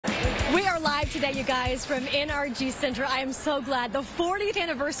live today, you guys, from NRG Center. I am so glad. The 40th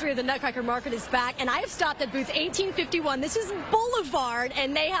anniversary of the Nutcracker Market is back, and I have stopped at booth 1851. This is Boulevard,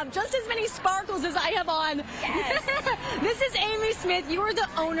 and they have just as many sparkles as I have on. Yes. This is Amy Smith. You are the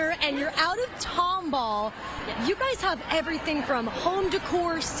owner, and you're out of Tomball. Yes. You guys have everything from home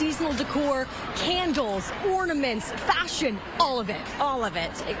decor, seasonal decor, candles, ornaments, fashion, all of it. All of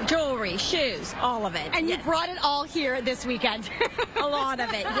it. Jewelry, shoes, all of it. And you brought it all here this weekend. A lot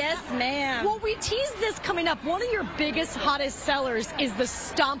of it. Yes, ma'am. Well, we teased this coming up. One of your biggest, hottest sellers is the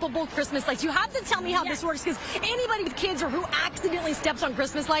stompable Christmas lights. You have to tell me how this works, because anybody with kids or who accidentally steps on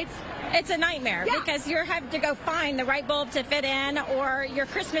Christmas lights, it's a nightmare because you're having to go find the right bulb to fit in, or your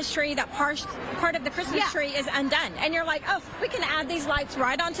Christmas tree, that part of the Christmas tree is undone. And you're like, oh, we can add these lights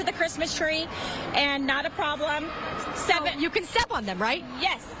right onto the Christmas tree and not a problem. You can step on them, right?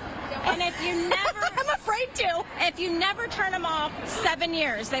 Yes. And if you never... I'm afraid to. If you never turn them off, 7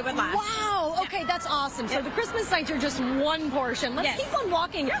 years they would last. Wow. Okay, that's awesome. So the Christmas lights are just one portion. Let's keep on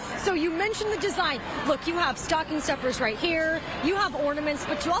walking. So you mentioned the design. Look, you have stocking stuffers right here. You have ornaments,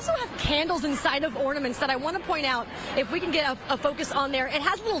 but you also have candles inside of ornaments that I want to point out. If we can get a focus on there. It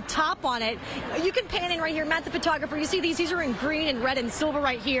has a little top on it. You can pan in right here. Matt, the photographer, you see these? These are in green and red and silver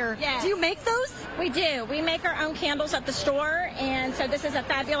right here. Yes. Do you make those? We do. We make our own candles at the store, and so this is a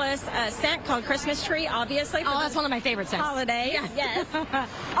fabulous scent called Christmas Tree, obviously. Oh, that's one of my favorite scents. Holidays. Yes.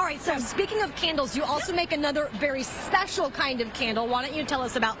 All right, so speaking of candles, you also make another very special kind of candle. Why don't you tell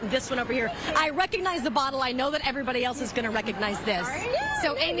us about this one over here? I recognize the bottle. I know that everybody else is going to recognize this. Yeah,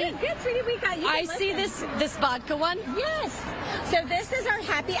 so, Amy, good, sweetie, we got you. I see this vodka one. Yes. So this is our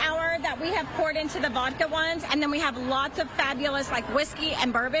happy hour that we have poured into the vodka ones, and then we have lots of fabulous like whiskey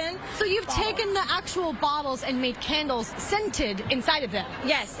and bourbon. So you've taken the actual bottles and made candles scented inside of them.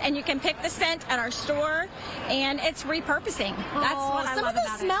 Yes, and you can pick the scent at our store, and it's repurposing. That's what I love about it. Some of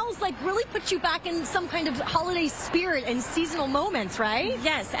those smells like really put you back in some kind of holiday spirit and seasonal moments, right?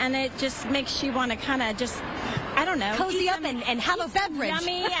 Yes, and it just makes you want to kind of just, I don't know, cozy up and have a beverage.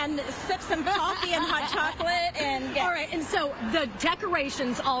 Yummy, and sip some coffee and hot chocolate. And all right, and so the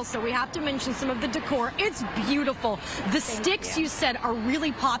decorations also, we have to mention some of the decor. It's beautiful. The sticks you said are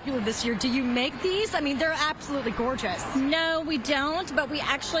really popular this year. Do you make these? I mean, they're absolutely gorgeous. No, we don't, but we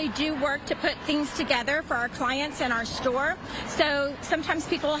actually do work to put things together for our clients in our store. So sometimes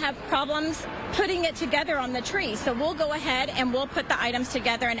people have problems putting it together on the tree. So we'll go ahead and we'll put the items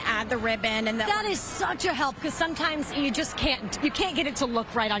together and add the ribbon. And that is such a help, because sometimes you just can't get it to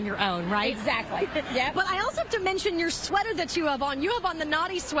look right on your own, right? Exactly. Yeah. But I also have to mention your sweater that you have on. You have on the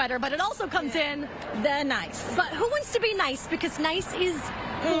naughty sweater, but it also comes in the nice. But who wants to be nice? Because nice is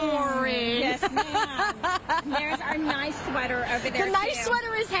boring. Yes, ma'am. There's our nice sweater over there. The nice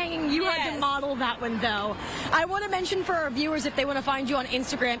sweater is hanging. You had to model that one, though. I want to mention for our viewers, if they want to find you on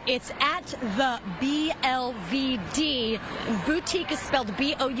Instagram, it's at the BLVD. Boutique is spelled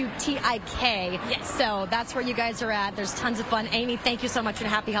B-O-U-T-I-K. Yes. So that's where you guys are at. There's tons of fun. Amy, thank you so much and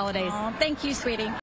happy holidays. Oh, thank you, sweetie.